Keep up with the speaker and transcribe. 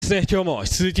ですね、今日も引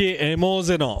き続きモー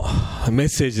ゼのメッ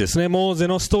セージですね、モーゼ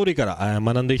のストーリーから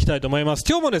学んでいきたいと思います。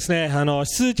今日もですね、引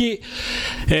き続き、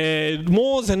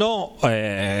モーゼの、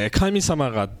神様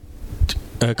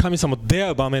と出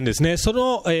会う場面ですね。そ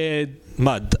の、英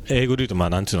語で言うと、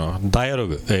なんていうの、ダイアロ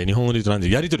グ、日本語で言うとなんてい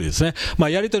うやり取りですね。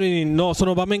やり取りのそ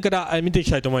の場面から見ていき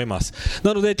たいと思います。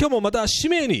なので、今日もまた使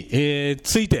命に、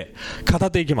ついて語っ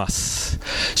ていきます。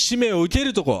使命を受け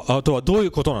るとはどうい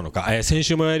うことなのか、先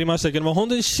週もやりましたけども、本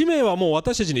当に使命はもう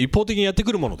私たちに一方的にやって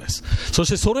くるものです。そし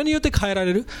てそれによって変えら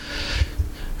れる。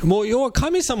もう要は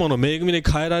神様の恵みで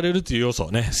変えられるという要素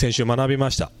をね、先週学びま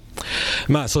した。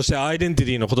そしてアイデンティ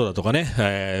ティのことだとか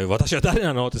ね、私は誰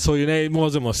なのってそういうね、モー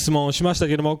ゼも質問をしました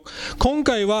けども、今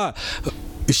回は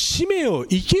使命を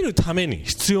生きるために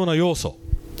必要な要素、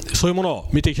そういうものを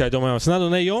見ていきたいと思います。なの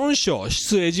で、4章、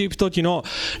出エジプト記の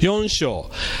4章、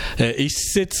1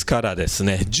節からです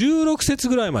ね、16節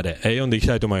ぐらいまで読んでいき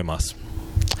たいと思います。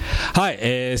は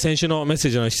い、先週のメッセ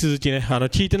ージの引き続きね、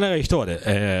聞いてない人はメ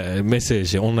ッセー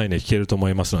ジオンラインで聞けると思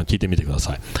いますので聞いてみてくだ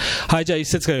さい。はい、じゃあ一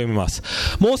節から読みます。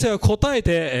モーセは答え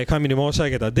て神に申し上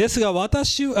げた。ですが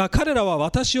彼らは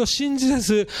私を信じせ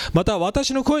ず、また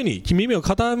私の声に耳を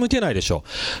傾けないでしょ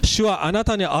う。主はあな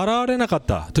たに現れなかっ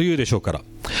たと言うでしょうから。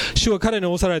主は彼に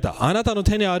仰せられた。あなたの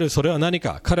手にあるそれは何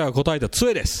か。彼は答えた。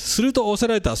杖です。すると仰せ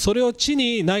られた。それを地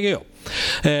に投げよ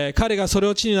う。彼がそれ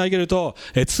を地に投げると、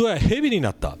杖は蛇に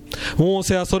なった。モー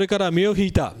セはそれから身を引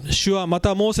いた。主はま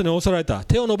たモーセに仰せられた。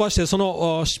手を伸ばしてそ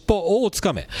の尻尾をつ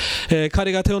かめ。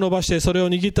彼が手を伸ばしてそれを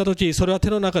握ったとき、それは手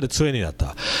の中で杖になっ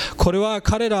た。これは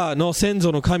彼らの先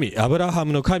祖の神、アブラハ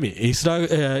ムの神、イサ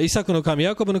クの神、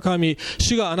ヤコブの神、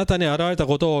主があなたに現れた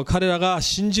ことを彼らが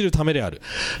信じるためである。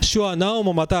主はなお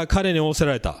もまた彼に仰せ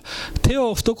られた。手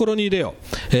を懐に入れよ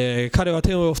う。彼は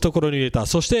手を懐に入れた。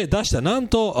そして出した。なん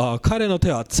と彼の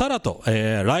手はツァラと、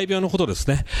雷病のことです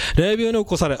ね。雷病に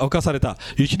侵された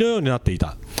雪のようになってい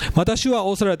た。また主は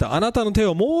仰せられた。あなたの手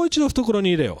をもう一度懐に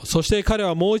入れよう。そして彼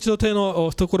はもう一度手の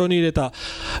懐に入れた。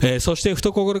そして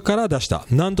懐から出した。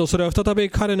なんとそれは再び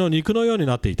彼の肉のように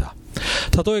なっていた。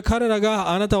たとえ彼ら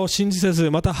があなたを信じせ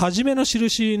ず、また初めの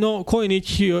印の声に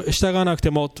従わなくて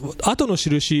も、後の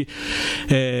印、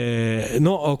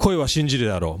の声は信じる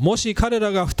だろう。もし彼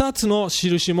らが二つの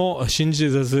印も信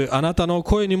じせず、あなたの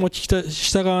声にも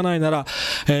従わないなら、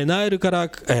ナイルか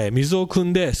ら、水を汲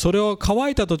んで、それを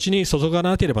乾いた土地に注が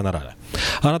なければならない。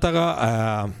あなた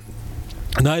が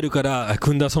ナイルから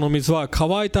汲んだその水は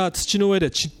乾いた土の上で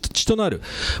血となる。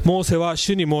モーセは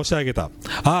主に申し上げた。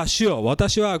主よ、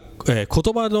私は、言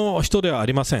葉の人ではあ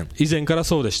りません。以前から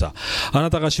そうでした。あな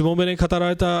たがしもべに語ら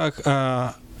れ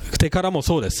た手からも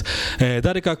そうです。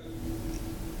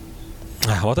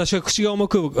私は口が重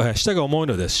く、舌が重い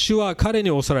のです。主は彼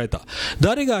に仰せられた。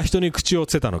誰が人に口を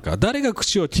つけたのか。誰が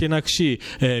口を聞けなくし、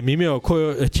耳を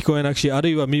聞こえなくし、ある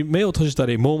いは目を閉じた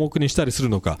り盲目にしたりする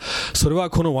のか。それは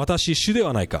この私、主で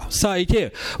はないか。さあ行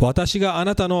け。私があ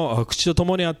なたの口と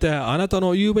共にあって、あなた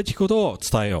の言うべきことを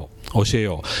伝えよう。教え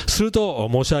よう。すると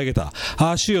申し上げた。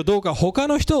主よ、どうか他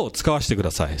の人を使わせてく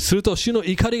ださい。すると主の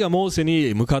怒りがモーセ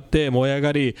に向かって燃え上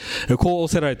がり、こう仰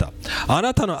せられた。あ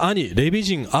なたの兄、レビ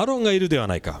人、アロンがいるでは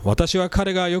ないか。私は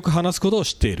彼がよく話すことを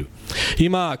知っている。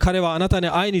今彼はあなたに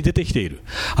会いに出てきている。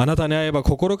あなたに会えば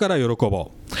心から喜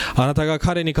ぼう。あなたが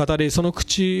彼に語り、その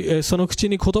口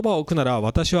に言葉を置くなら、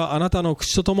私はあなたの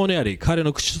口と共にあり、彼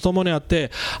の口と共にあっ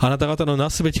て、あなた方のな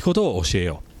すべきことを教え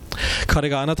よう。彼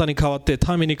があなたに代わって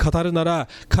民に語るなら、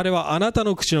彼はあなた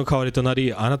の口の代わりとな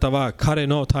り、あなたは彼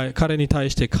に対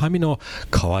して神の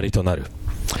代わりとなる。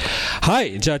は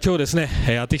い、じゃあ今日ですね、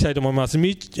やっていきたいと思います。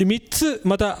3つ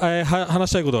また、話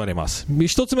したいことがあります。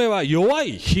1つ目は弱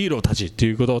いヒーローたちと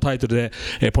いうことをタイトル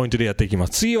で、ポイントでやっていきま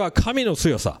す。次は神の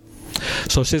強さ。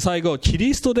そして最後、キ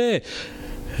リスト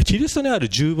にある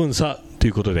十分さとい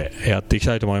うことでやっていき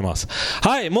たいと思います。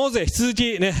はい、モーゼ引き続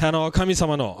きね、神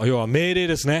様の要は命令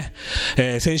ですね。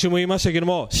先週も言いましたけど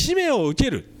も、使命を受け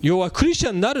る、要はクリスチ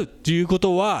ャンになるというこ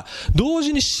とは、同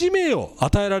時に使命を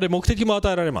与えられ、目的も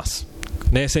与えられます。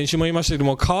ね、先週も言いましたけど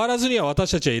も、変わらずには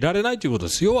私たちはいられないということ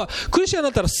です。要はクリスチャンにな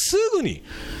ったらすぐに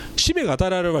使命が与え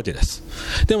られるわけです。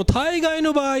でも大概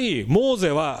の場合、モーゼ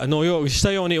はし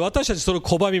たように私たちそれを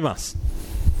拒みます。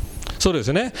そうで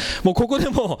すね。もうここで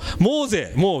もモー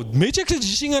ゼ、もうめちゃくちゃ自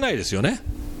信がないですよね。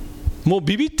もう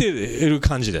ビビっている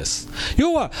感じです。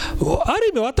要はある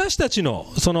意味私たちの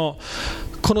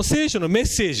この聖書のメッ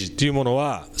セージっていうもの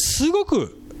はすご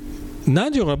く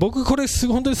何て言うのかな、僕これ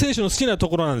本当に聖書の好きなと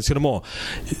ころなんですけども、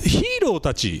ヒーロー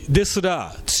たちです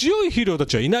ら強いヒーローた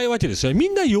ちはいないわけですよ。み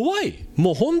んな弱い、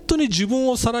もう本当に自分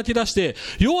をさらけ出して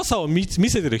弱さを見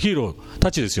せてるヒーロー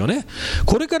たちですよね。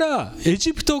これからエ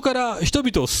ジプトから人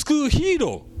々を救うヒー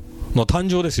ローの誕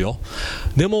生ですよ。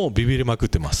でもビビりまくっ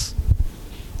てます。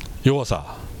弱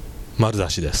さ丸出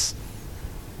しです。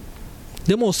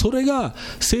でもそれが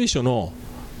聖書の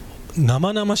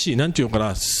生々しい、なんていうのか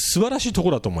な、素晴らしいとこ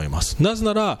ろだと思います。なぜ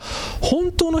なら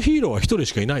本当のヒーローは一人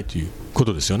しかいないというこ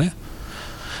とですよね。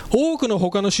多くの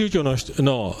他の宗教の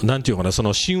なんていうのかな、そ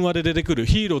の神話で出てくる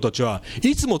ヒーローたちは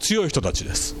いつも強い人たち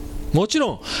です。もち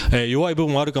ろん、弱い部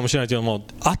分もあるかもしれないけども、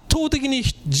圧倒的に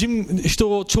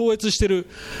人を超越している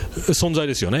存在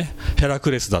ですよね。ヘラク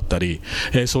レスだったり、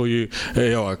そういう、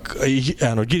要は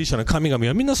ギリシャの神々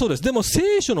はみんなそうです。でも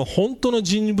聖書の本当の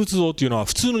人物像というのは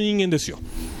普通の人間ですよ。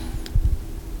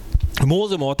モー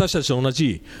ゼも私たちと同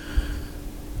じ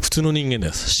普通の人間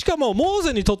です。しかもモー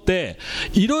ゼにとって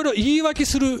いろいろ言い訳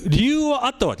する理由はあ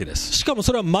ったわけです。しかも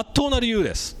それは真っ当な理由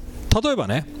です。例えば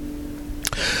ね、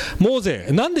モーゼ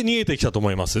なんで逃げてきたと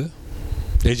思います？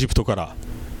エジプトから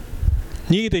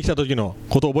逃げてきた時の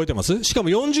ことを覚えてます？しかも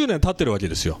40年経ってるわけ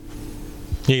ですよ、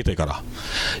逃げてから。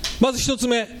まず一つ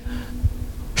目、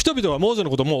人々はモーゼの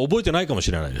こともう覚えてないかも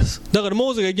しれないです。だから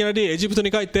モーゼがいきなりエジプト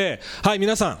に帰って、はい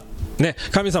皆さんね、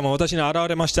神様は私に現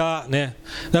れました、ね、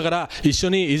だから一緒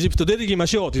にエジプト出てきま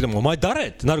しょうって言っても、お前誰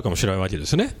ってなるかもしれないわけで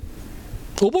すよね。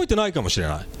覚えてないかもしれ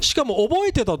ない。しかも覚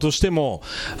えてたとしても、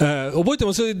覚えて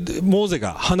ます？モーゼ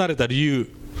が離れた理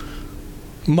由、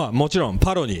もちろん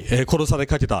パロに殺され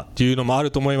かけたっていうのもある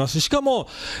と思います。しかも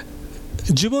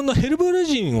自分のヘルブル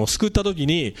人を救った時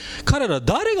に、彼ら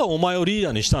誰がお前をリー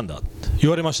ダーにしたんだって言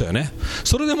われましたよね。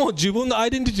それでもう自分のアイ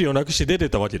デンティティをなくして出てっ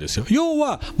たわけですよ。要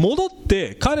は戻っ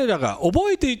て彼らが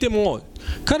覚えていても、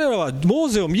彼らはモー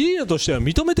ゼをリーダーとしては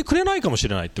認めてくれないかもし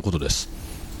れないってことです。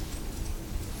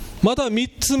また3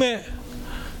つ目、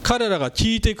彼らが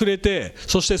聞いてくれて、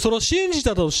そしてそれを信じ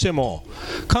たとしても、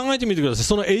考えてみてください。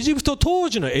そのエジプト、当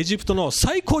時のエジプトの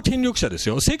最高権力者です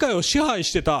よ、世界を支配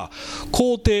してた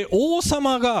皇帝、王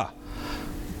様が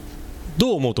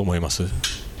どう思うと思います？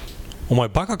お前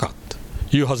バカかって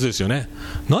言うはずですよね。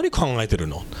何考えてる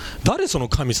の？誰その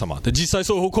神様って実際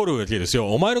そう起こるわけです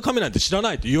よ。お前の神なんて知ら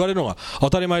ないと言われるのが当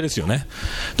たり前ですよね。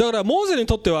だからモーゼに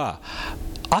とっては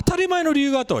当たり前の理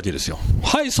由があったわけですよ。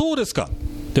はい、そうですか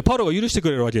でパロが許してく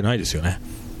れるわけないですよね。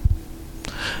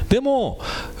でも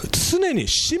常に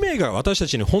使命が、私た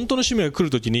ちに本当の使命が来る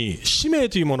ときに、使命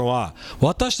というものは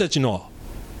私たちの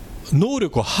能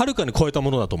力をはるかに超えた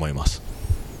ものだと思います。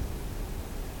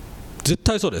絶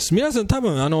対そうです。皆さん多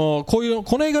分こ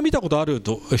の映画見たことある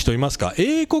人いますか？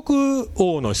英国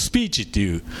王のスピーチって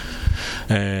いう、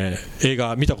映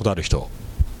画見たことある人、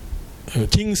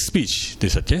キングスピーチで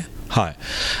したっけ？はい、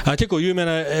結構有名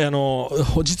な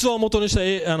実話を元にした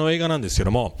映画なんですけ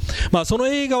ども、その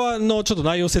映画のちょっと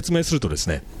内容を説明するとです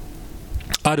ね、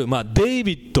ある、デイ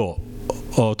ビッド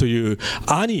という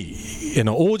兄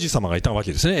の王子様がいたわ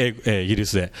けですね、イギリ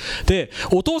スで。で、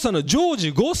お父さんのジョージ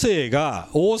5世が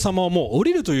王様をもう降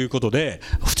りるということで、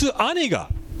普通兄が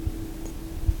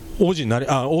王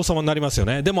様になりますよ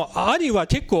ね。でも兄は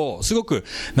結構すごく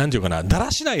なんていうかな、だら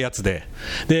しないやつで、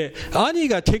兄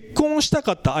が結婚した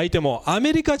かった相手もア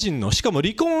メリカ人の、しかも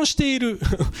離婚している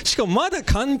しかもまだ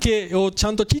関係をち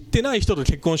ゃんと切ってない人と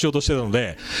結婚しようとしてたの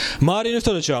で、周りの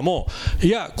人たちはもう、い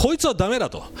やこいつはダメ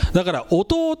だと。だから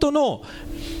弟の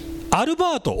アル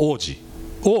バート王子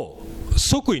を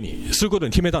即位にすること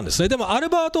に決めたんですね。でもアル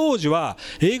バート王子は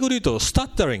英語で言うとスタッ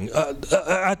タリング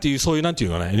っていう、そういうなんてい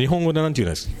うかね、日本語でなんていうん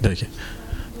ですか、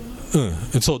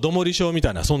そうどもり症み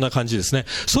たいな、そんな感じですね。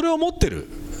それを持ってる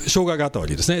障害があったわ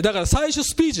けですね。だから最初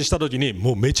スピーチした時に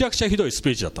もうめちゃくちゃひどいス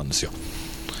ピーチだったんですよ。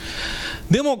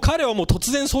でも彼はもう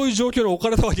突然そういう状況に置か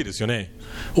れたわけですよね。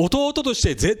弟とし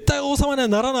て絶対王様には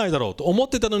ならないだろうと思っ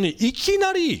てたのに、いき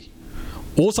なり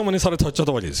王様にされちゃった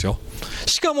わけですよ。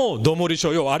しかもどもり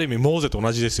症、要はある意味モーゼと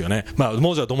同じですよね。モ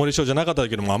ーゼはどもり症じゃなかった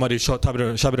けども、あまりしゃべ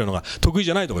るのが得意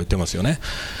じゃないとか言ってますよね。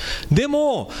で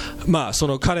も、そ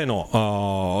の彼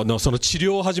のその治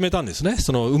療を始めたんですね。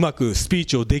そのうまくスピー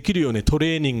チをできるようにト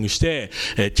レーニングして、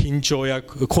緊張や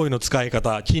声の使い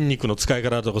方、筋肉の使い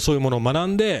方とかそういうものを学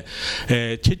んで、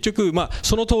結局、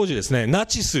その当時ですね、ナ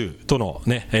チスとの、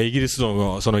イギリスと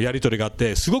のそのやり取りがあっ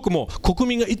て、すごくもう国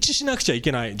民が一致しなくちゃい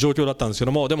けない状況だったんですけ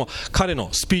ども、でも彼の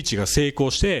スピーチが成功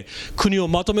して国を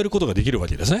まとめることができるわ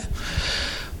けですね。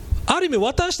ある意味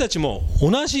私たちも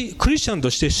同じクリスチャンと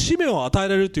して使命を与え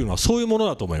られるというのはそういうもの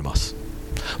だと思います。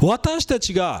私た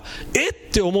ちが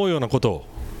って思うようなことを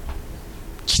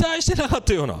期待してなかっ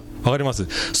たような、わかります？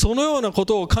そのようなこ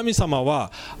とを神様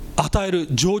は与える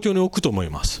状況に置くと思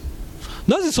います。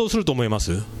なぜそうすると思いま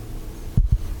す？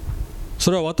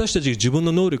それは私たちが自分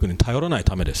の能力に頼らない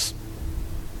ためです。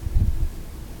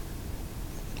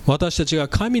私たちが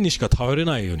神にしか頼れ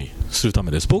ないようにするた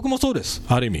めです。僕もそうです。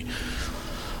ある意味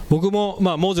僕も、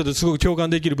モーゼですごく共感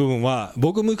できる部分は、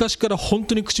僕昔から本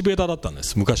当に口下手だったんで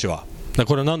す。昔は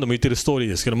これは何度も言ってるストーリー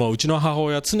ですけども、うちの母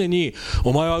親は常に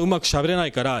お前はうまく喋れな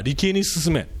いから理系に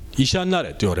進め、医者になれ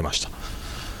って言われました。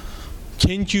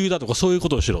研究だとかそういうこ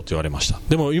とをしろって言われました。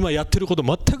でも今やってること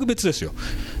全く別ですよ。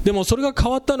でもそれが変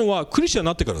わったのはクリスチャンに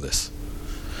なってからです。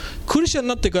クリスチャンに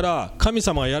なってから神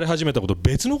様がやり始めたこと、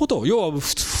別のことを、要は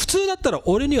普通だったら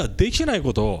俺にはできない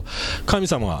ことを神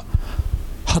様が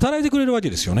働いてくれるわけ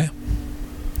ですよね。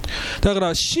だか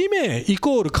ら使命イ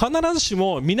コール必ずし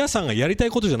も皆さんがやりたい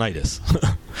ことじゃないです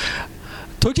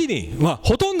時に、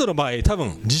ほとんどの場合多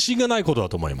分自信がないことだ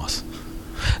と思います。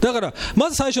だからま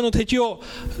ず最初の敵を、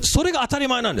それが当たり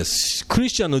前なんです。クリ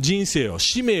スチャンの人生を、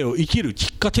使命を生きる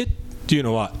きっかけっていう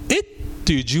のは、っ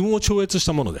ていう自分を超越し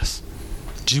たものです。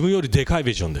自分よりでかい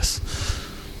ビジョンです。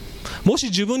もし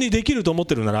自分にできると思っ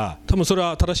てるなら、多分それ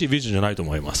は正しいビジョンじゃないと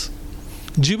思います。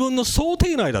自分の想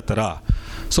定内だったら、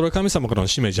それは神様からの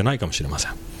使命じゃないかもしれませ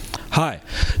ん。はい。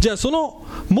じゃあその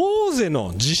モーゼ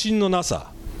の自信のな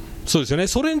さ、そうですよね。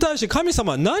それに対して神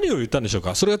様は何を言ったんでしょう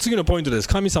か。それが次のポイントです。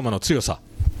神様の強さ。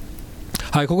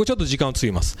はい、ここちょっと時間を費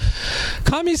みます。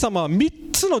神様は3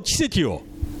つの奇跡を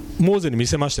モーゼに見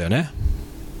せましたよね。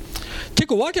結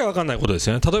構わけわかんないことです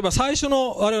よね。例えば最初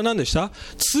のあれは何でした？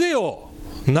杖を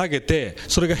投げて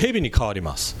それが蛇に変わり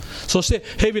ます。そして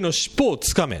蛇の尻尾を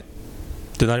つかめっ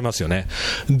てなりますよね。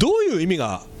どういう意味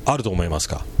があると思います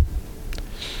か？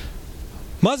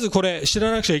まずこれ知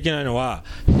らなくちゃいけないのは、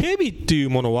蛇っていう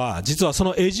ものは実はそ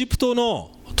のエジプト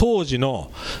の当時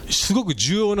のすごく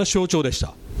重要な象徴でし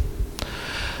た。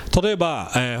例えば、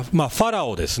ファラ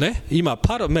オですね。今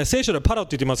聖書でパラオっ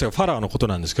て言ってますが、ファラオのこと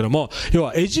なんですけども、要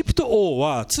はエジプト王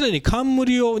は常に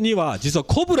冠には実は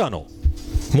コブラの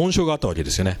紋章があったわけ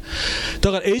ですよね。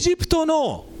だからエジプト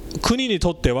の国に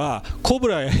とってはコブ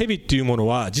ラやヘビっていうもの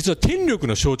は実は権力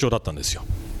の象徴だったんですよ。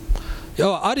要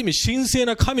はある意味神聖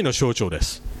な神の象徴で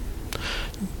す。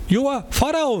要はフ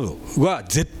ァラオは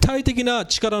絶対的な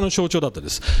力の象徴だったんで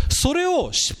す。それ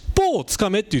を尻尾をつか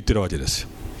めって言ってるわけですよ。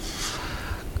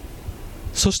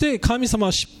そして神様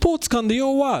は尻尾をつかんで、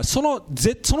要はその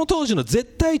当時の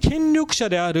絶対権力者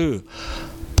である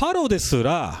パロです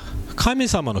ら神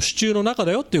様の手中の中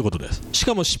だよっていうことです。し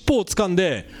かも尻尾をつかん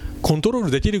でコントロー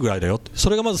ルできるぐらいだよ。そ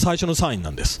れがまず最初のサインな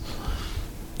んです。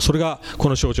それがこ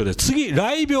の象徴です。次、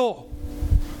雷病。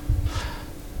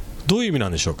どういう意味な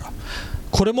んでしょうか。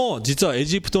これも実はエ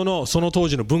ジプトのその当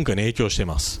時の文化に影響してい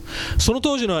ます。その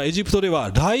当時のエジプトで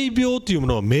は雷病というも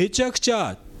のをめちゃくち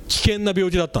ゃ危険な病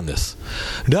気だったんです。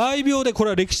雷病で、こ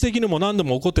れは歴史的にも何度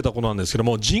も起こってたことなんですけど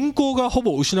も、人口がほ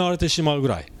ぼ失われてしまうぐ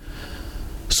らい、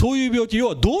そういう病気、要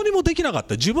はどうにもできなかっ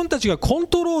た、自分たちがコン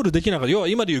トロールできなかった、要は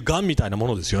今でいうがんみたいなも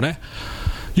のですよね。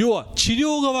要は治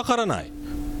療がわからない。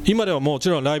今ではもち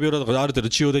ろん雷病だとかある程度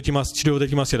治療できます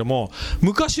けども、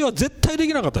昔は絶対で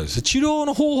きなかったんです。治療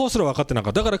の方法すら分かってな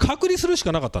かった。だから隔離するし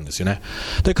かなかったんですよね。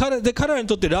で彼らに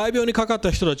とって雷病にかかっ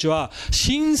た人たちは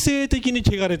神聖的に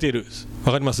汚れている。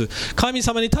分かります？神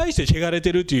様に対して汚れて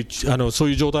いるというそう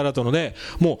いう状態だったので、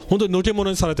もう本当にのけ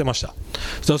者にされてました。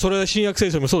それは新約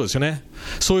聖書もそうですよね。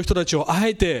そういう人たちをあ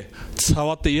えて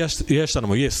触って癒したの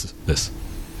もイエスです。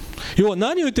要は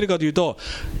何を言ってるかというと、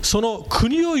その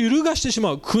国を揺るがしてし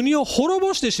まう、国を滅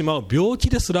ぼしてしまう病気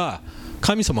ですら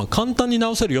神様は簡単に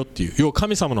治せるよっていう、要は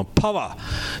神様のパワ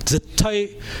ー、絶対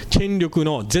権力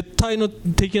の絶対の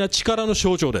的な力の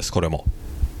象徴です。これも。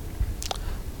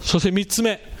そして3つ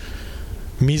目、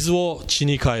水を血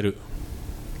に変える。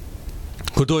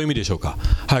これどういう意味でしょうか。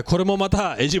はい、これもま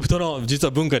たエジプトの実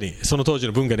は文化に、その当時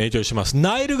の文化に影響します。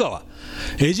ナイル川、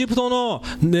エジプトの、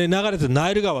流れてるナ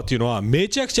イル川というのはめ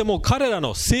ちゃくちゃもう彼ら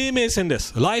の生命線で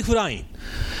す。ライフライン。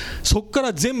そこか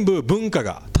ら全部文化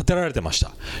が建てられてまし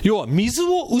た。要は水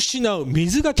を失う、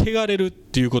水が汚れるっ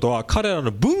ていうことは彼ら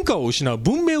の文化を失う、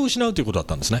文明を失うということだっ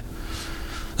たんですね。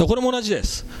これも同じで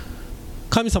す。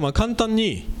神様は簡単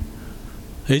に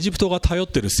エジプトが頼っ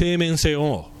ている生命線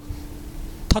を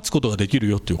立つことができる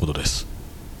よということです。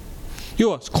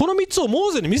要はこの3つを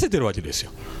モーゼに見せてるわけです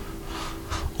よ。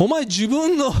お前自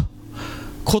分の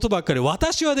ことばっかり、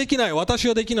私はできない、私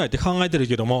はできないって考えてる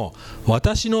けども、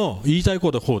私の言いたい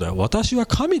ことはこうだよ、私は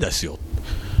神ですよ。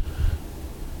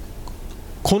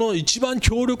この一番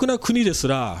強力な国です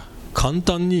ら簡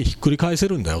単にひっくり返せ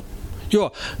るんだよ。要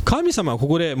は神様はこ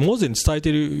こでモーゼに伝え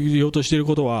ていようとしている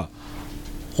ことは、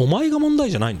お前が問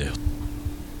題じゃないんだよ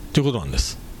ということなんで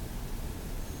す。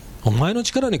お前の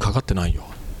力にかかってないよ、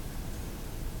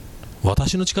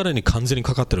私の力に完全に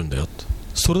かかってるんだよ、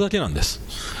それだけなんです。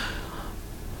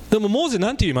でもモーゼ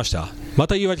なんて言いました？ま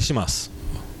た言い訳します。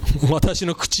私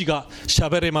の口が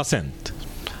喋れませんって。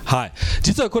はい、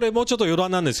実はこれもうちょっと余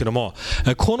談なんですけども、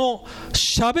この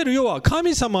喋る、要は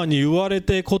神様に言われ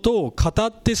てことを語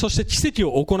って、そして奇跡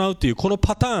を行うというこの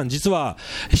パターン、実は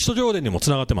使徒行伝にもつ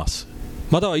ながってます。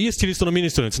またはイエス・キリストのミニ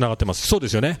ストリーにつながってます。そうで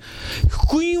すよね。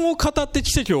福音を語って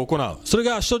奇跡を行う、それ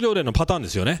が使徒行伝のパターンで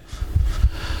すよね。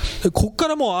ここか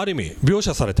らもうある意味描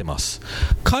写されています。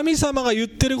神様が言っ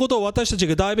ていることを私たち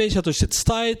が代弁者として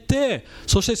伝えて、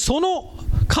そしてその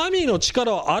神の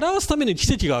力を表すために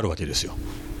奇跡があるわけですよ。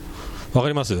わか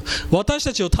ります？私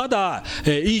たちをただ、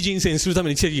いい人生にするため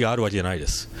に奇跡があるわけじゃないで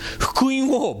す。福音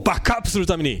をバックアップする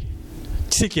ために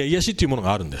奇跡や癒しというもの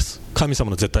があるんです。神様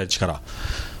の絶対力、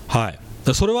はい、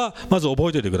それはまず覚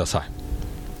えておいてください。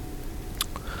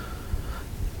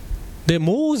で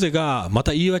モーゼがま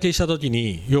た言い訳したとき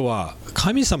に、要は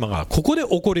神様がここで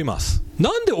怒ります。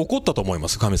なんで怒ったと思いま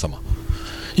す？神様、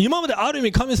今まである意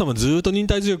味神様ずっと忍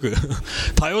耐強く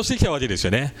対応してきたわけです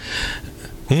よね。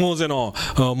モーゼの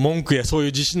文句やそういう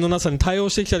自信のなさに対応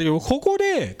してきたけど、ここ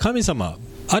で神様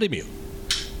ある意味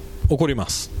怒りま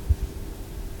す。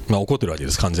怒ってるわけ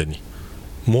です。完全に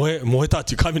燃えたっ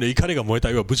ていう、神の怒りが燃えた、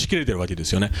要はぶち切れてるわけで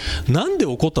すよね。なんで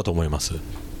怒ったと思います？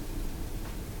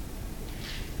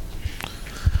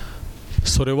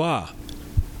それは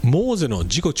モーゼの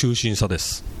自己中心さで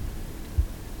す。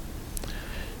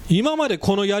今まで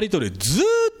このやり取りずっ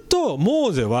とモ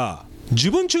ーゼは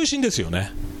自分中心ですよ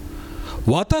ね。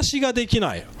私ができ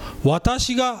ない、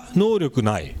私が能力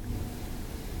ない、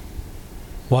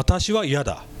私は嫌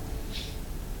だ、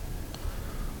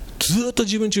ずっと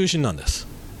自分中心なんです。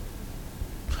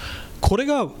これ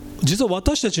が実は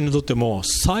私たちにとっても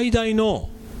最大の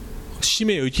使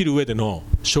命を生きる上での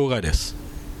障害です。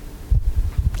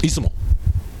いつも。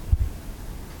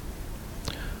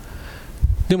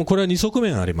でもこれは二側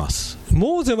面あります。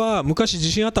モーゼは昔自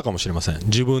信あったかもしれません。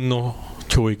自分の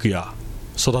教育や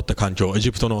育った環境、エ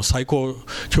ジプトの最高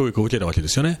教育を受けたわけで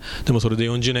すよね。でもそれで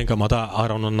40年間また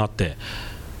荒野になって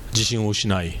自信を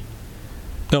失い、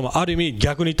でもある意味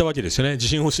逆に言ったわけですよね。自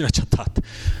信を失っちゃったって。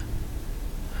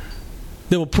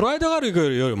でもプライドがあ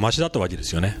るよりマシだったわけで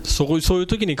すよね。そういう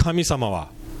時に神様は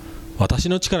私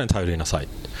の力に頼りなさい。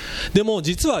でも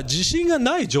実は自信が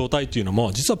ない状態というの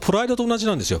も実はプライドと同じ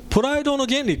なんですよ。プライドの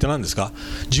原理って何ですか？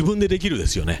自分でできるで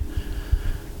すよね。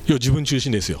要は自分中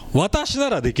心ですよ。私な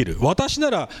らできる、私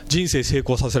なら人生成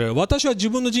功させられる、私は自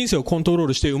分の人生をコントロー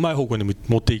ルしてうまい方向に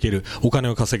持っていける、お金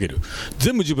を稼げる、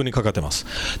全部自分にかかってます。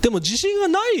でも自信が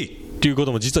ないっていうこ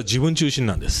とも実は自分中心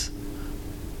なんです。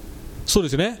そうで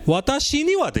すね。私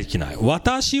にはできない、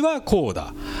私はこう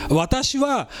だ、私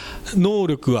は能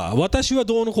力は、私は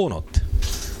どうのこうのって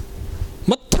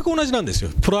全く同じなんですよ。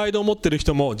プライドを持ってる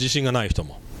人も自信がない人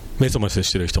もメソメソ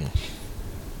してる人も。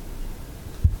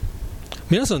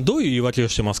皆さんどういう言い訳を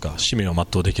してますか？使命を全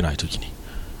うできないときに、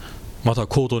または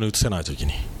行動に移せないとき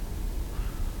に。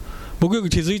僕よく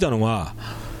気づいたのは、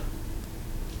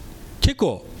結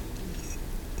構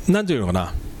なんていうのか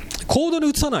な、行動に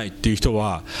移さないっていう人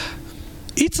は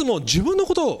いつも自分の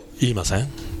ことを言いません？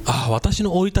ああ、私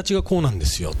の生い立ちがこうなんで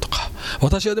すよとか、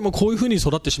私はでもこういうふうに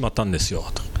育ってしまったんですよ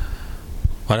と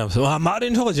か、周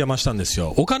りの人が邪魔したんです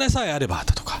よ、お金さえあれば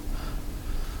とか、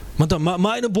また、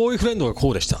前のボーイフレンドが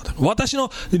こうでした、私の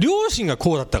両親が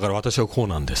こうだったから私はこう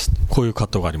なんです、こういう葛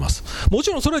藤があります。もち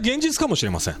ろんそれは現実かもし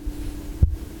れません。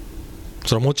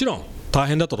それはもちろん大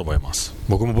変だったと思います。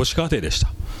僕も母子家庭でした。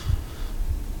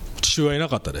父親いな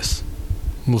かったです。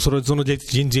もうその現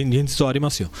実はあり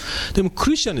ますよ。でもク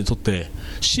リスチャンにとって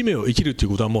使命を生きるという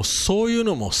ことはもうそういう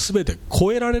のも全て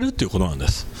超えられるということなんで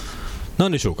す。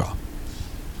何でしょうか？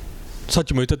さっ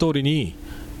きも言った通りに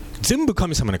全部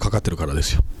神様にかかってるからで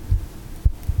すよ。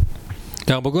だ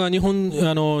から僕が日本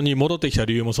に戻ってきた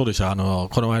理由もそうでした。こ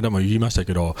の間も言いました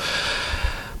けど、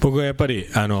僕がやっぱり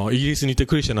イギリスに行って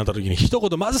クリスチャンになった時に一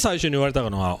言まず最初に言われた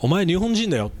のは、お前日本人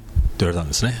だよって言われたん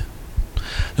ですね。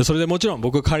でそれでもちろん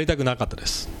僕は帰りたくなかったで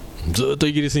す。ずっと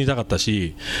イギリスにいたかった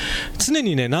し、常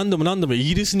にね何度もイ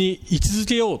ギリスに居続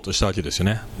けようとしたわけですよ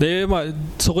ね。で、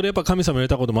そこでやっぱ神様が言っ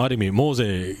たこともある意味モー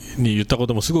ゼに言ったこ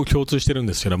ともすごく共通してるん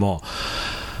ですけども、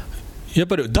やっ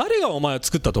ぱり誰がお前を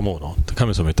作ったと思うのって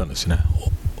神様言ったんですよね。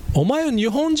お前を日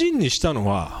本人にしたの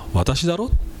は私だろ。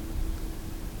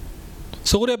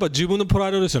そこでやっぱ自分のプラ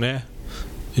イドですよね。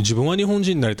自分は日本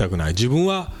人になりたくない、自分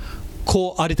は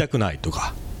こうありたくないと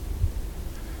か。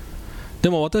で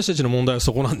も私たちの問題は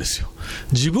そこなんですよ。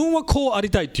自分はこうあ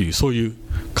りたいというそういう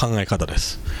考え方で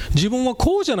す。自分は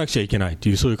こうじゃなくちゃいけないと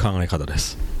いうそういう考え方で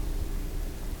す。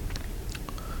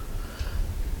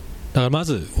だからま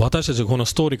ず私たちがこの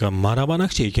ストーリーから学ばな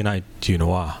くちゃいけないっていう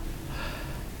のは、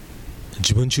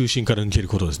自分中心から抜ける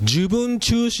ことです。自分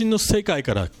中心の世界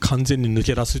から完全に抜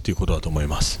け出すということだと思い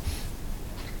ます。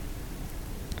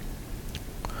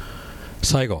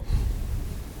最後、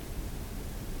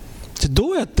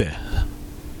どうやって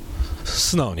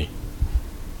素直に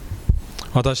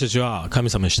私たちは神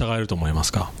様に従えると思いま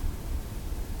すか？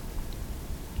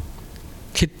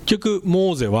結局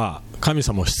モーゼは神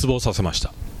様を失望させまし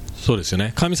た。そうですよ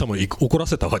ね。神様を怒ら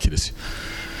せたわけですよ。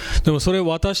でもそれは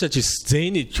私たち全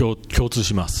員に共通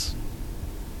します。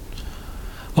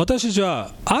私たち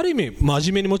はある意味真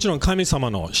面目にもちろん神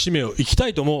様の使命を生きた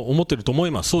いとも思っていると思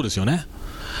います。そうですよね。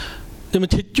でも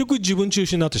結局自分中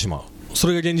心になってしまう。そ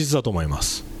れが現実だと思いま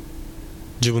す。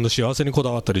自分の幸せにこ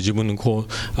だわったり、自分の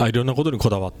いろんなことにこ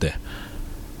だわって、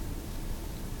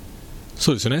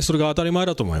そうですよね。それが当たり前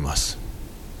だと思います。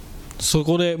そ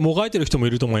こでもがいている人もい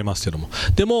ると思いますけども、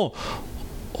でも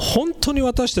本当に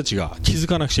私たちが気づ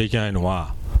かなくちゃいけないの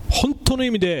は、本当の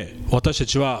意味で私た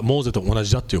ちはモーゼと同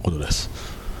じだということです。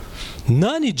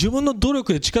自分の努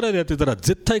力で力でやってたら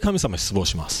絶対神様失望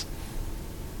します。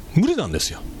無理なんで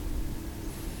すよ。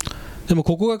でも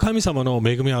ここが神様の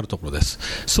恵みあるところです。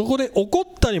そこで怒っ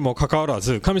たにもかかわら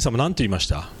ず、神様何て言いまし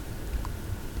た？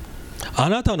あ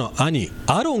なたの兄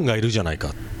アロンがいるじゃないか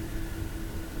って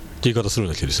言い方する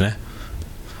わけですね。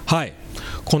はい、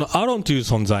このアロンという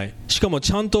存在、しかも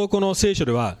ちゃんとこの聖書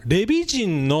ではレビ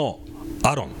人の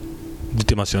アロン言っ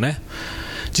てますよね。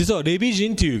実はレビ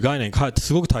人という概念が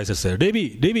すごく大切で、レ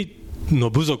ビの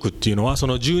部族っていうのはそ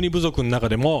の12部族の中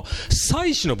でも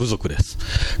祭司の部族です。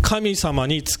神様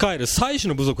に仕える祭司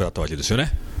の部族だったわけですよ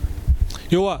ね。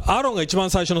要はアロンが一番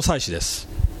最初の祭司です。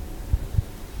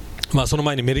その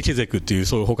前にメルキゼクっていう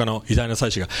そういう他の偉大な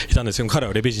祭司がいたんですけど、彼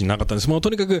はレビ人じゃなかったんです。もうと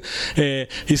にかく、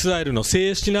イスラエルの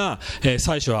正式な、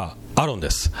祭司はアロンで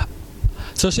す。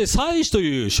そして祭司と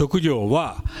いう職業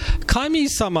は神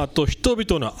様と人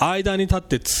々の間に立っ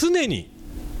て常に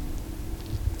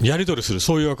やり取りする、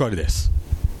そういう役割です。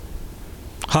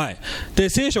はい。で、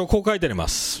聖書をこう書いてありま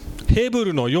す。ヘブ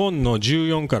ルの4の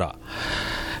14から、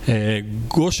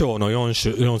5章の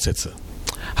4節。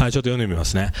はい、ちょっと読んでみま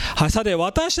すね。はい、さて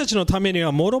私たちのために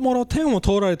はもろもろ天を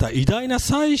通られた偉大な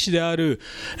祭司である、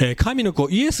神の子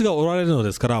イエスがおられるの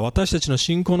ですから、私たちの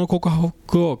信仰の告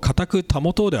白を固く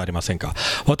保とうではありませんか。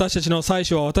私たちの祭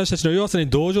司は私たちの弱さに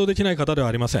同情できない方では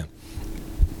ありません。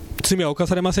罪は犯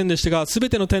されませんでしたが、すべ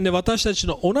ての点で私たち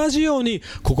の同じように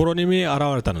心に現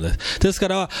れたのです。ですか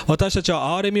ら私たち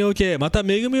は憐れみを受け、また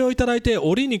恵みをいただいて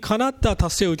折にかなった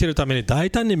達成を受けるために大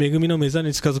胆に恵みの御座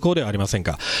に近づこうではありません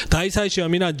か。大祭司は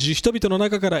皆人々の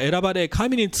中から選ばれ、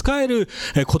神に仕える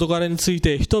事柄につい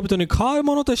て人々に代わる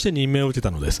ものとして任命を受け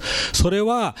たのです。それ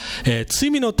は、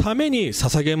罪のために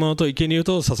捧げ物と生贄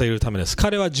と捧げるためです。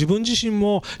彼は自分自身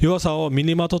も弱さを身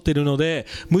にまとっているので、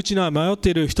無知な迷って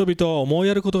いる人々を思い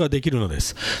やることができるので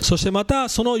す。そしてまた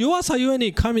その弱さゆえ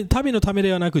に民のため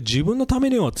ではなく自分のため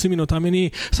にも罪のため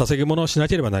に捧げ物をしな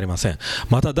ければなりません。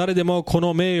また誰でもこ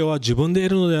の名誉は自分で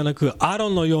得るのではなく、アロ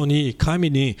ンのように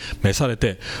神に召され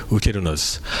て受けるので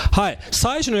す。はい、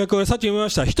祭司の役割はさっき読みま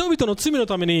した。人々の罪の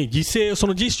ために犠牲、そ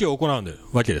の儀式を行う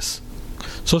わけです。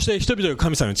そして人々が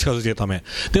神様に近づいていくため。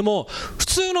でも普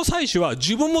通の祭司は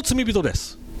自分も罪人で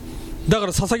す。だか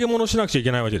ら捧げ物をしなくちゃい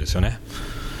けないわけですよね。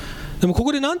でもこ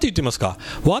こで何て言っていますか。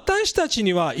私たち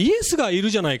にはイエスがいる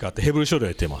じゃないかってヘブル書では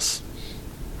言っています。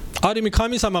ある意味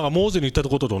神様がモーゼに言った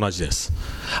ことと同じです。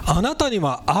あなたに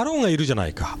はアロンがいるじゃな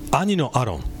いか、兄のア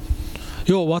ロン。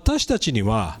要は私たちに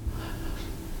は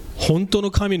本当の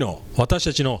神の、私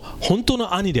たちの本当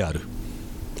の兄である、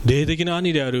霊的な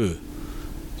兄である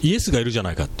イエスがいるじゃ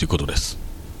ないかということです。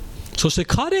そして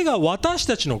彼が私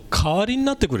たちの代わりに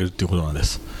なってくれるということなんで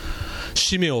す。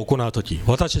使命を行うとき、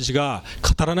私たちが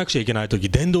語らなくちゃいけないとき、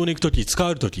伝道に行くとき、使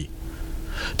うとき。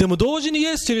でも同時にイ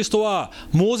エス・キリストは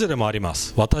モーゼでもありま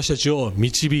す。私たちを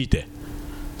導いて、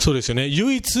そうですよね、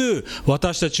唯一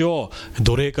私たちを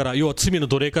奴隷から、要は罪の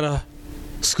奴隷から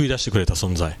救い出してくれた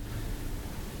存在。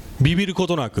ビビるこ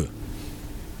となく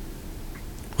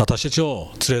私たち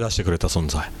を連れ出してくれた存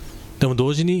在。でも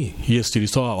同時にイエス・キリ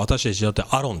ストは私たちにとっ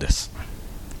てアロンです。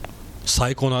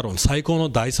最高のアロン、最高の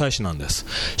大祭司なんです。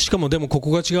しかもでもここ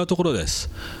が違うところで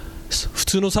す。普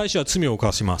通の祭司は罪を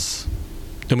犯します。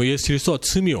でもイエス・キリストは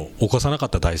罪を犯さなかっ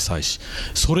た大祭司。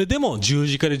それでも十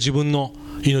字架で自分の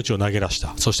命を投げ出し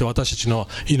た。そして私たちの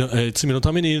罪の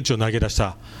ために命を投げ出し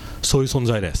た、そういう存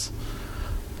在です。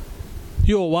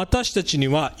要は私たちに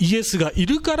はイエスがい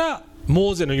るから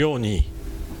モーゼのように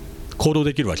行動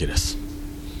できるわけです。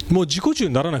もう自己中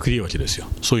にならなくていいわけですよ。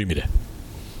そういう意味で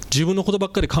自分のことば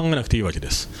っかり考えなくていいわけ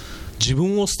です。自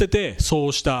分を捨ててそ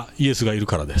うしたイエスがいる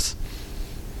からです。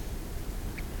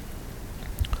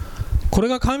これ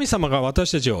が神様が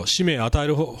私たちを使命を与え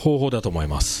る方法だと思い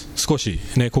ます。少し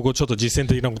ね、ここちょっと実践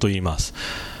的なことを言います。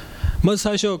まず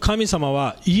最初、神様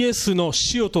はイエスの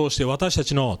死を通して私た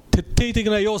ちの徹底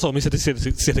的な弱さを見せ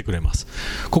てくれます。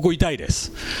ここ痛いで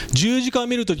す。十字架を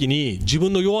見るときに自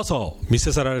分の弱さを見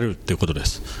せられるということで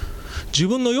す。自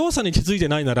分の弱さに気づいて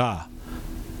ないなら、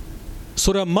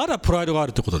それはまだプライドがあ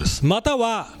るということです。また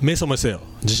はメソメソ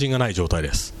自信がない状態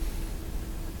です。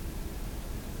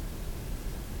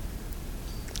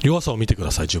弱さを見てく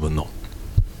ださい、自分の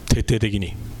徹底的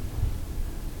に。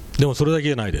でもそれだけ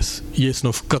じゃないです。イエス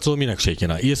の復活を見なくちゃいけ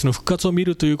ない。イエスの復活を見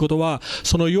るということは、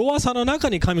その弱さの中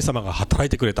に神様が働い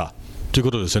てくれたという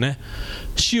ことですよね。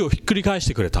死をひっくり返し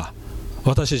てくれた。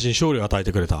私たちに勝利を与え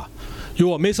てくれた。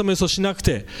要はメソメソしなく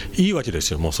ていいわけで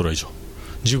すよ。もうそれ以上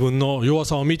自分の弱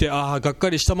さを見てがっか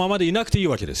りしたままでいなくていい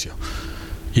わけですよ。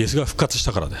イエスが復活し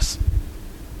たからです。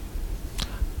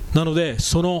なので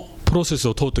そのプロセス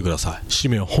を通ってください。使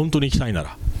命を本当に行きたいな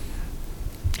ら。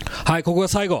はい、ここが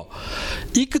最後。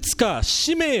いくつか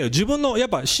使命を、自分のやっ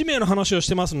ぱ使命の話をし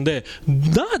てますので、ど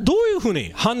ういうふう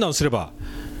に判断すれば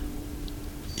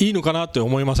いいのかなって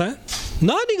思いません？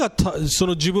何がそ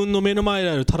の自分の目の前で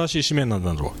ある正しい使命なん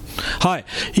だろう。はい、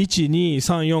1、2、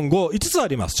3、4、5、5つあ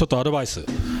ります。ちょっとアドバイス。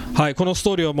はい、このス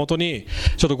トーリーをもとに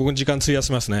ちょっとここに時間費や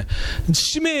しますね。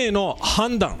使命の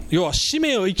判断、要は使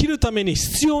命を生きるために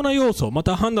必要な要素、ま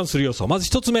た判断する要素。まず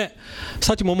一つ目、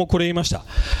さっきもこれ言いました。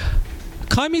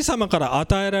神様から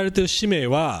与えられている使命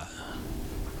は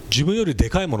自分よりで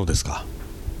かいものですか？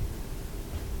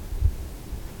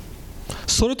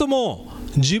それとも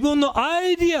自分のア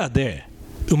イディアで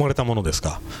生まれたものです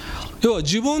か？要は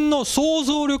自分の想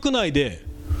像力内で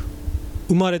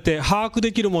生まれて把握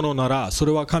できるものなら、そ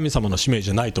れは神様の使命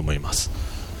じゃないと思います。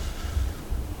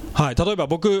はい、例えば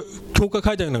僕教会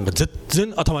開拓なんか全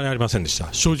然頭にありませんでした。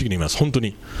正直に言います。本当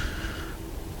に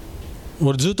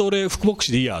ずっと福牧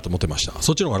師でいいやと思ってました。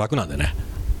そっちの方が楽なんでね、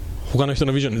他の人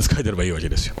のビジョンに使えてればいいわけ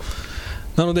ですよ。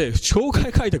なので教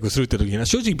会開拓するって時には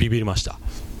正直ビビりました。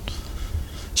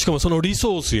しかもそのリ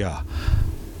ソースや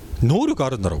能力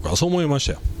あるんだろうか、そう思いまし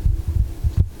たよ。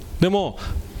でも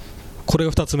これ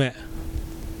が2つ目、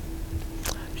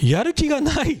やる気が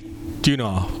ないっていうの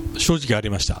は正直あり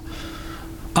ました。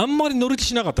あんまり乗る気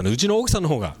しなかったので、うちの奥さんの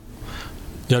方が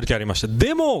やる気ありました。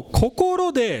でも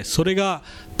心でそれが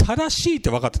正しいっ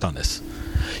て分かってたんです。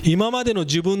今までの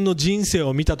自分の人生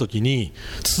を見たときに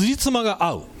辻褄が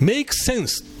合う、メイクセン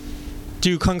スって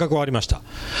いう感覚はありました。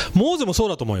モーゼもそう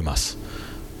だと思います。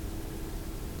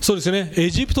そうですね、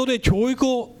エジプトで教育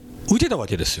を受けたわ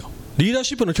けですよ。リーダー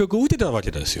シップの教育を受けてたわ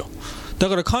けですよ。だ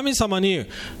から神様に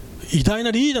偉大な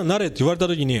リーダーになれって言われた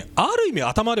ときに、ある意味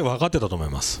頭で分かってたと思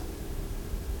います。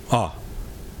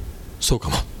そうか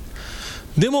も。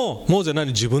でもモーゼ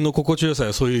自分の心地よさ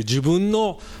や、そういう自分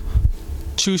の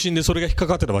中心でそれが引っか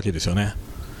かってたわけですよね。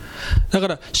だか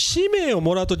ら使命を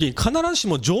もらうときに必ずし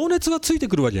も情熱がついて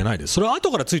くるわけじゃないです。それは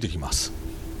後からついてきます。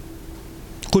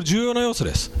これ重要な要素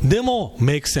です。でも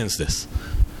メイクセンスです。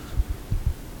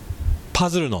パ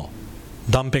ズルの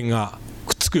断片が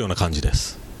くっつくような感じで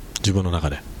す、自分の中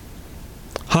で。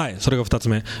はい、それが2つ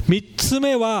目。3つ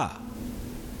目は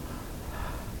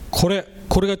これ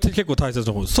が結構大切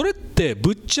なこと。それって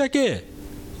ぶっちゃけ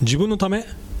自分のため、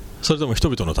それとも人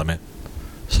々のため、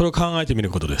それを考えてみる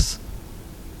ことです。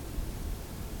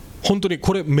本当に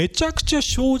これめちゃくちゃ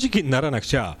正直にならなく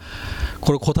ちゃ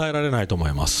これ答えられないと思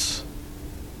います。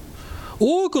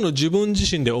多くの自分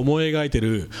自身で思い描いてい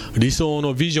る理想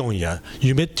のビジョンや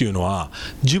夢っていうのは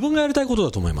自分がやりたいことだ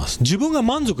と思います。自分が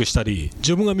満足したり、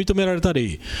自分が認められた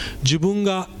り、自分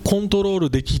がコントロール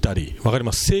できたり、わかり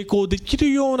ます、成功でき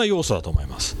るような要素だと思い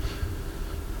ます。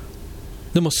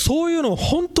でもそういうのを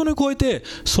本当に超えて、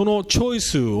そのチョイ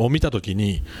スを見たとき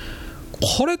に、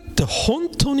これって本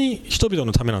当に人々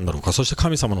のためなんだろうか、そして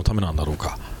神様のためなんだろう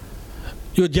か。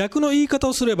要は逆の言い方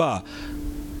をすれば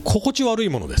心地悪い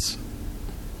ものです。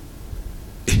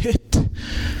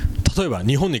例えば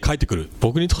日本に帰ってくる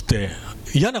僕にとって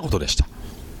嫌なことでした。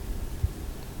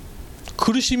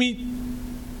苦しみ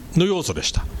の要素で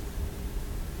した。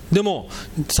でも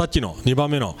さっきの2番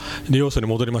目の要素に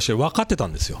戻りまして、分かってた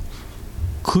んですよ。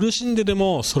苦しんでで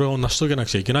もそれを成し遂げなく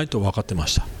ちゃいけないと分かってま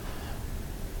した。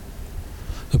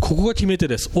ここが決め手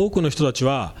です。多くの人たち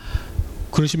は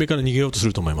苦しみから逃げようとす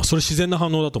ると思います。それ自然な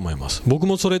反応だと思います。僕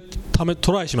もそれ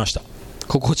トライしました。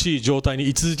心地いい状態に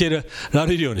居続けら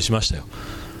れるようにしましたよ。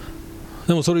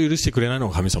でもそれを許してくれないの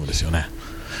が神様ですよね。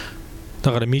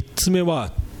だから3つ目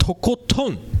はとこと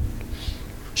ん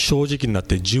正直になっ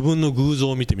て自分の偶像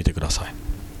を見てみてください。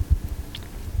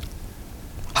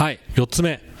はい、4つ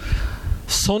目、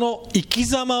その生き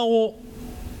様を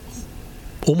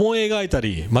思い描いた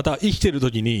り、また生きている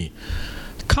時に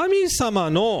神様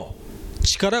の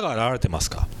力が現れてます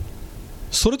か。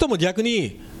それとも逆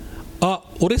に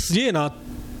俺すげえな、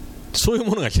そういう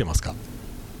ものが来てますか？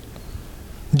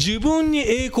自分に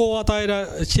栄光を与えら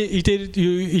れていると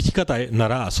いう生き方な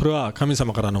ら、それは神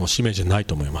様からの使命じゃない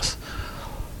と思います。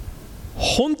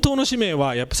本当の使命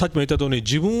はやっぱさっきも言った通り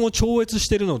自分を超越し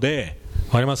ているので、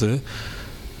わかります？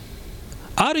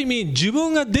ある意味自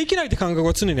分ができないって感覚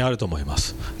は常にあると思いま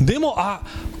す。でも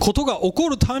ことが起こ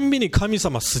るたんびに神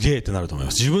様すげえってなると思い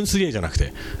ます。自分すげえじゃなく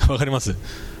てわかります？だ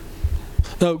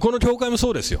からこの教会も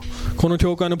そうですよ。この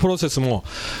教会のプロセスも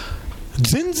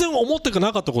全然思って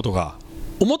なかったことが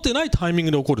思ってないタイミン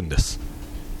グで起こるんです。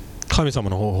神様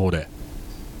の方法で。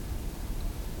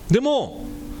でも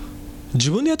自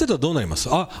分でやってたらどうなります？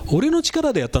俺の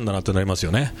力でやったんだなってなります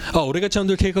よね。俺がちゃん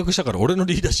と計画したから、俺の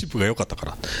リーダーシップが良かったか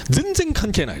ら。全然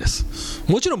関係ないです。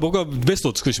もちろん僕はベスト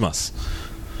を尽くします。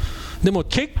でも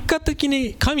結果的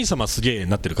に神様すげえに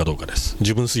なってるかどうかです。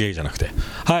自分すげえじゃなくて。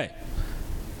はい、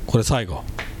これ最後、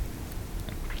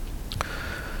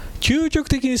究極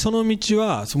的にその道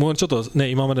はもうちょっとね、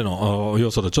今までの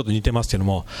要素とちょっと似てますけど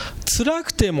も、辛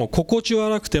くても心地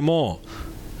悪くても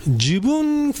自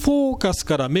分フォーカス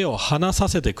から目を離さ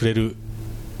せてくれる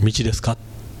道ですか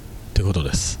ということ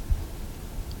です。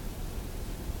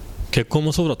結婚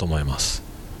もそうだと思います。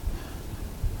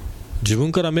自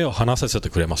分から目を離させて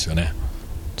くれますよね、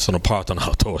そのパートナ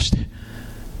ーを通して。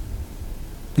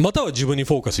または自分に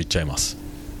フォーカスいっちゃいます。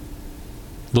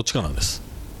どっちかなんです。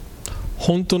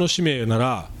本当の使命な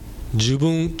ら自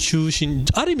分中心、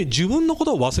ある意味自分のこ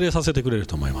とを忘れさせてくれる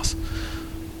と思います。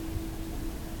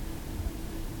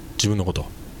自分のこと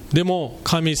でも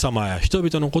神様や人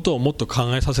々のことをもっと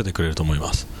考えさせてくれると思い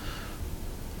ます。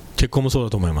結婚もそうだ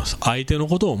と思います。相手の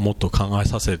ことをもっと考え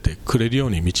させてくれるよ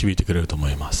うに導いてくれると思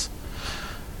います。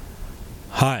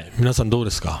はい、皆さんどう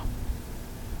ですか？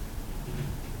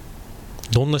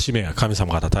どんな使命が神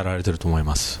様から与えられていると思い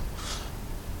ます？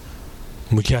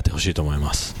向き合ってほしいと思い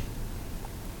ます。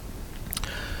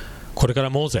これから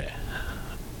モーゼ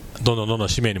どんどん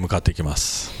使命に向かっていきま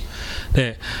す。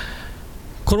で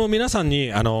この皆さん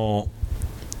にも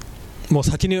う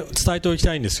先に伝えておき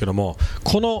たいんですけども、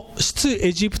この出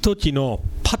エジプト記の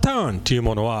パターンという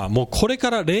ものはもうこれか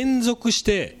ら連続し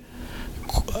て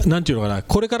なんていうのかな、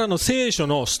これからの聖書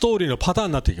のストーリーのパターン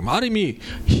になっていきます。ある意味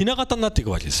ひな形になってい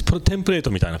くわけです。テンプレー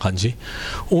トみたいな感じ、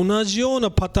同じよう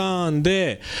なパターン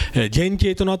で、原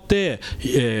型となって、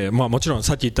もちろん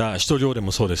さっき言った使徒行伝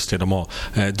もそうですけども、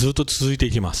ずっと続いて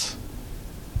いきます。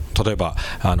例えば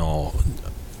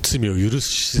罪を許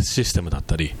すシステムだっ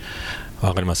たり、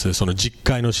わかります？その実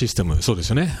会のシステム、そうで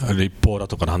すよね。立法だ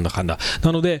とかなんだかんだ。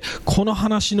なのでこの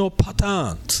話のパタ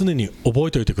ーン常に覚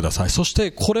えておいてください。そして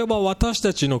これは私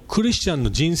たちのクリスチャンの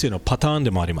人生のパターン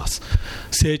でもあります。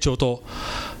成長と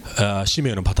使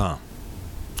命のパターン。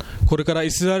これからイ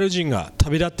スラエル人が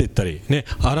旅立っていったり、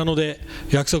荒野で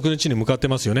約束の地に向かって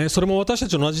ますよね。それも私た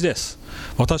ちと同じです。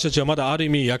私たちはまだある意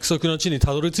味約束の地に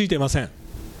たどり着いていません。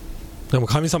でも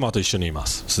神様と一緒にいま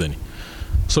す。すでに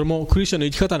それもクリスチャンの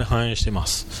生き方に反映していま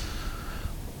す。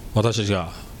私たち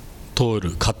が通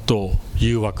る葛藤、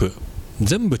誘惑、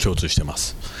全部共通していま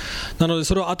す。なので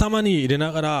それを頭に入れ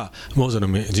ながらモーゼの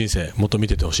人生もっと見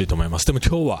ててほしいと思います。でも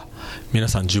今日は皆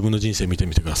さん自分の人生見て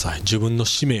みてください。自分の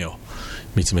使命を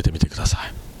見つめてみてくださ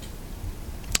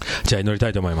い。じゃあ祈りた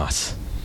いと思います。